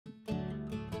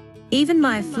Even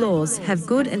my flaws have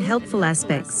good and helpful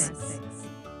aspects.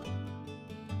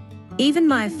 Even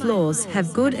my flaws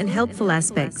have good and helpful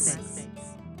aspects.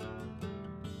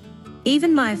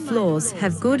 Even my flaws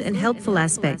have good and helpful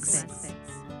aspects.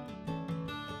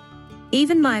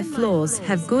 Even my flaws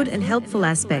have good and helpful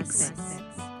aspects.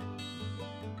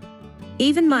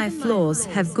 Even my flaws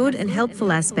have good and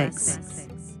helpful aspects.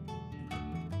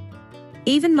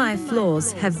 Even my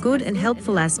flaws have good and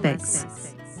helpful aspects.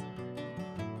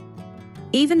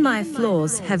 Even my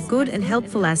flaws have good and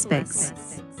helpful aspects.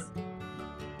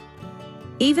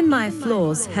 Even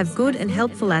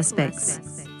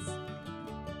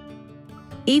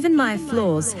my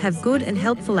flaws have good and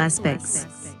helpful aspects.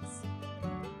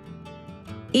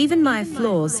 Even my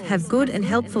flaws have good and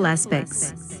helpful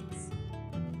aspects.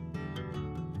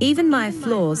 Even my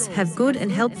flaws have good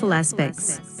and helpful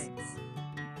aspects.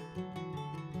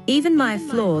 Even my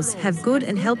flaws have good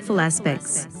and helpful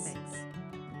aspects.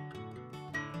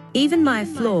 Even my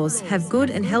flaws have good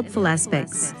and helpful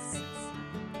aspects.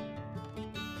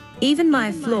 Even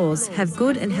my flaws have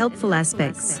good and helpful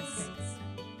aspects.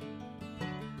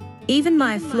 Even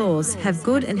my flaws have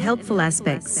good and helpful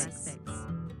aspects.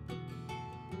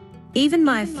 Even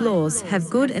my flaws have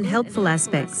good and helpful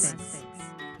aspects.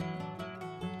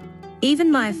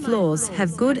 Even my flaws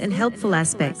have good and helpful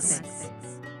aspects.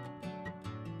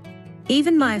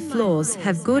 Even my flaws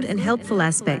have good and helpful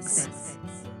aspects.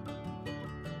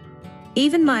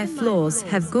 Even my flaws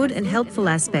have good and helpful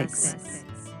aspects.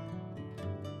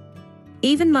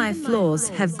 Even my flaws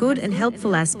have good and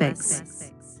helpful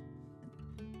aspects.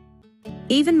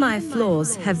 Even my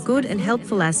flaws have good and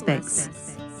helpful aspects.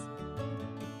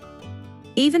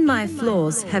 Even my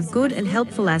flaws have good and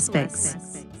helpful aspects.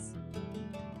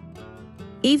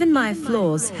 Even my flaws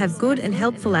have good and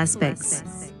helpful aspects.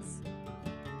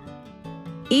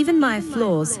 Even my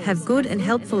flaws have good and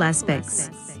helpful aspects.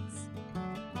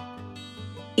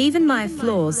 Even my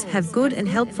flaws have good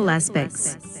and helpful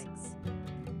aspects.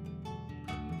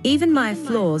 Even my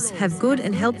flaws have good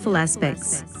and helpful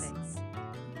aspects.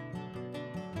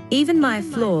 Even my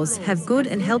flaws have good and helpful aspects. Even my flaws have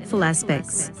good and helpful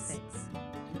aspects.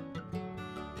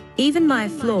 Even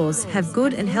my flaws have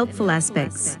good and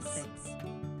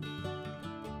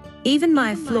helpful aspects. Even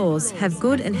my flaws have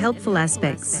good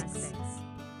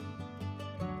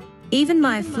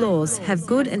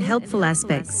and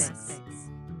helpful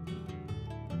aspects.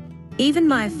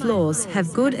 Even my flaws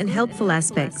have good and helpful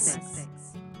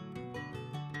aspects.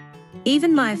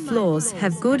 Even my flaws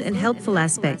have good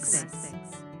and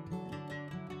helpful aspects.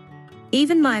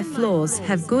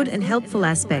 Even my flaws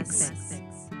have good and helpful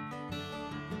aspects.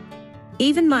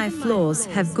 Even my flaws have good and helpful aspects. Even my flaws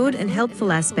have good and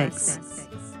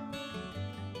helpful aspects.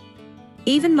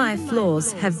 Even my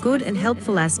flaws have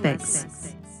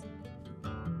good and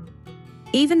helpful aspects. Even my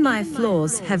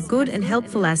flaws have good and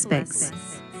helpful aspects.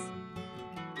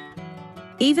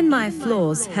 Even my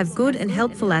flaws have good and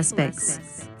helpful aspects.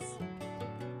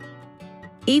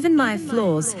 Even my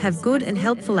flaws have good and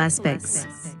helpful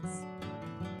aspects.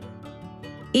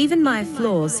 Even my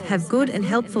flaws have good and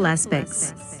helpful aspects.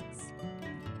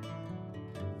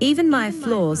 Even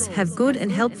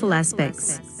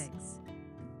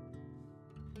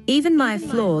my flaws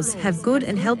have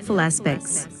good and helpful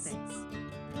aspects.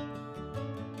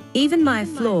 Even my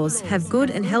flaws have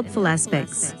good and helpful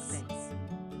aspects.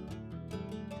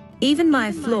 Even my flaws have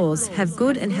good and helpful aspects. Even my flaws have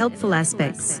good and helpful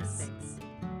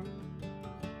aspects.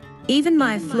 Even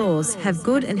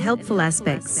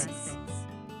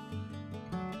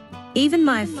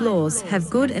my flaws have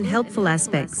good and helpful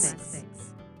aspects.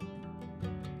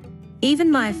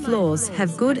 Even my flaws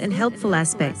have good and helpful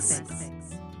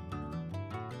aspects.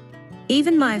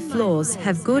 Even my flaws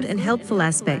have good and helpful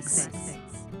aspects.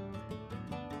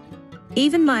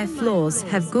 Even my flaws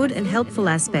have good and helpful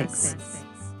aspects.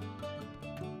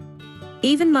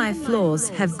 Even my flaws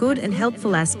have good and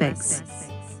helpful aspects.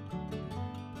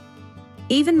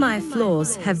 Even my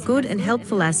flaws have good and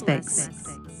helpful aspects.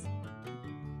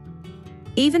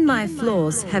 Even my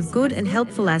flaws have good and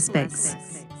helpful aspects.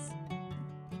 Even my flaws have good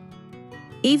and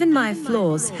helpful aspects. Even my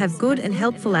flaws have good and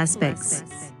helpful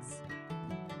aspects.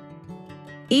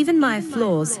 Even my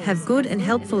flaws have good and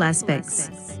helpful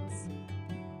aspects.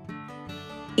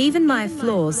 Even my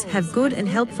flaws have good and helpful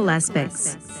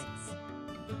aspects.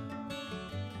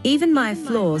 Even my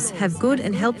flaws have good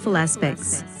and helpful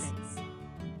aspects.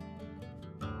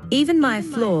 Even my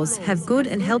flaws have good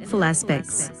and helpful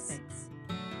aspects.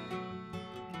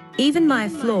 Even my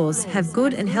flaws have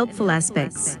good and helpful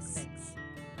aspects.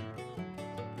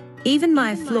 Even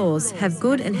my flaws have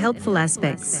good and helpful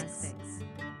aspects.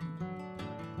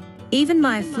 Even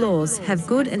my flaws have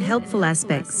good and helpful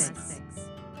aspects.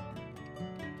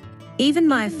 Even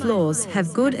my flaws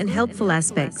have good and helpful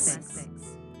aspects.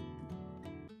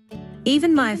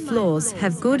 Even my flaws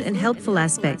have good and helpful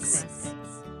aspects.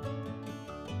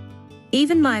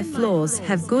 Even my flaws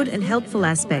have good and helpful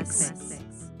aspects.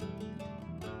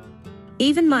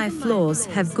 Even my flaws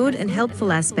have good and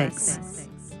helpful aspects.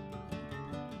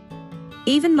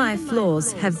 Even my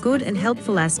flaws have good and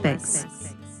helpful aspects.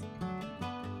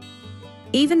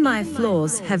 Even my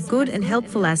flaws have good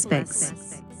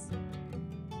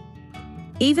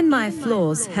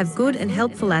and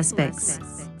helpful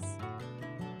aspects.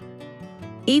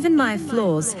 Even my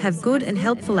flaws have good and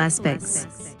helpful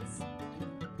aspects.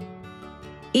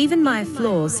 Even my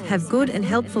flaws have good and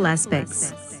helpful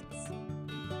aspects.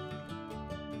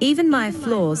 Even my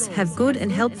flaws have good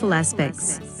and helpful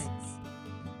aspects.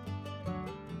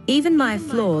 Even my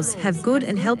flaws have good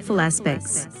and helpful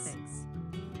aspects.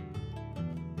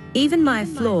 Even my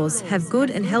flaws have good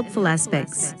and helpful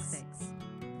aspects.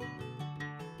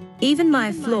 Even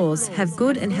my flaws have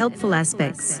good and helpful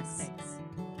aspects.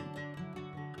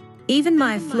 Even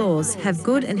my flaws have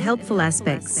good and helpful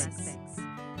aspects.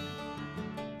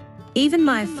 Even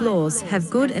my flaws have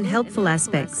good and helpful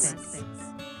aspects.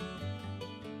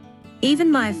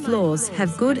 Even my flaws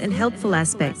have good and helpful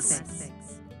aspects.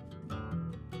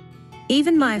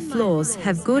 Even my flaws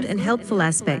have good and helpful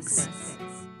aspects.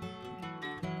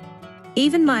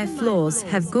 Even my flaws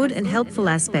have good and helpful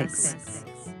aspects.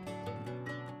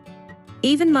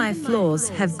 Even my flaws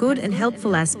have good and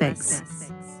helpful aspects.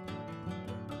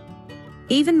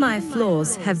 Even my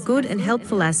flaws have good and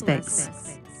helpful aspects.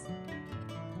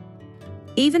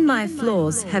 Even my flaws have good and helpful aspects. Even my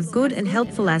flaws have good and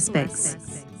helpful aspects.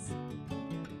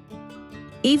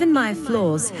 Even my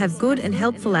flaws have good and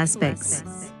helpful aspects.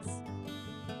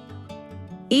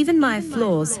 Even my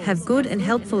flaws have good and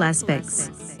helpful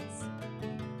aspects.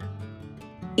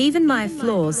 Even my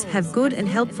flaws have good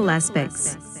and helpful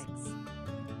aspects.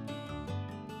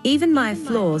 Even my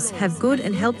flaws have good and helpful aspects. Even my flaws have good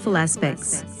and helpful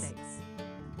aspects.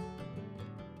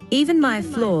 Even my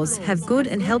flaws have good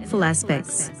and helpful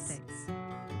aspects.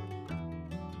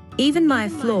 Even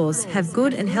my flaws have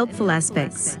good and helpful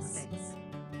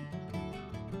aspects.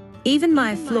 Even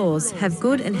my flaws have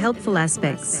good and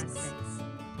helpful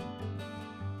aspects.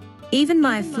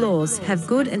 Even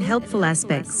my flaws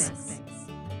have good and helpful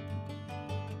aspects.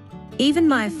 Even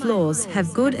my flaws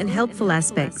have good and helpful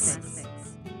aspects.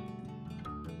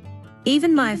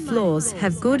 Even my flaws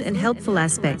have good and helpful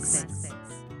aspects.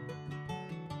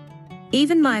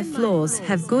 Even my flaws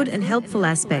have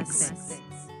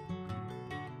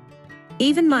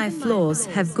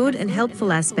good and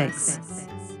helpful aspects.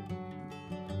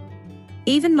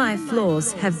 Even my flaws have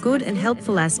good and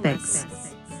helpful aspects.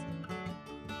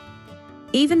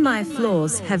 Even my flaws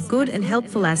have good and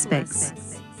helpful aspects.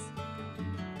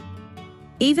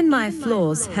 Even my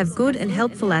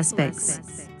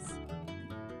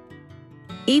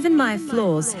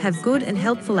flaws have good and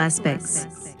helpful aspects.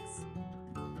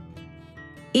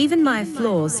 Even my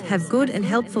flaws have good and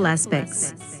helpful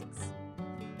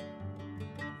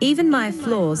aspects. Even my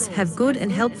flaws have good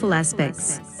and helpful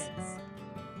aspects.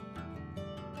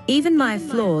 Even my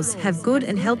flaws have good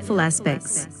and helpful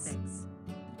aspects.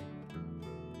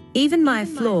 Even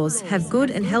my flaws have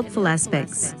good and helpful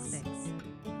aspects.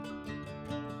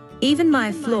 Even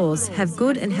my flaws have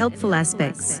good and helpful aspects. Even my flaws have good and helpful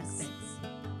aspects.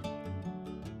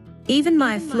 Even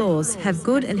my flaws have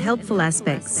good and helpful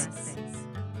aspects.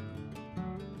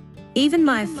 Even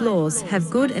my flaws have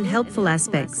good and helpful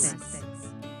aspects.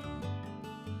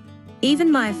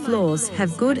 Even my flaws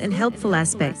have good and helpful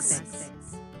aspects.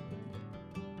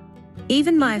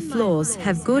 Even my flaws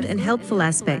have good and helpful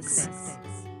aspects.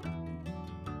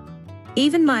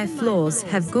 Even my flaws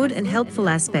have good and helpful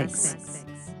aspects.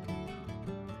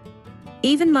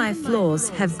 Even my flaws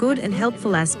have good and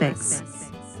helpful aspects.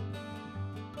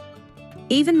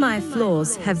 Even my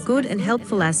flaws have good and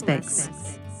helpful aspects.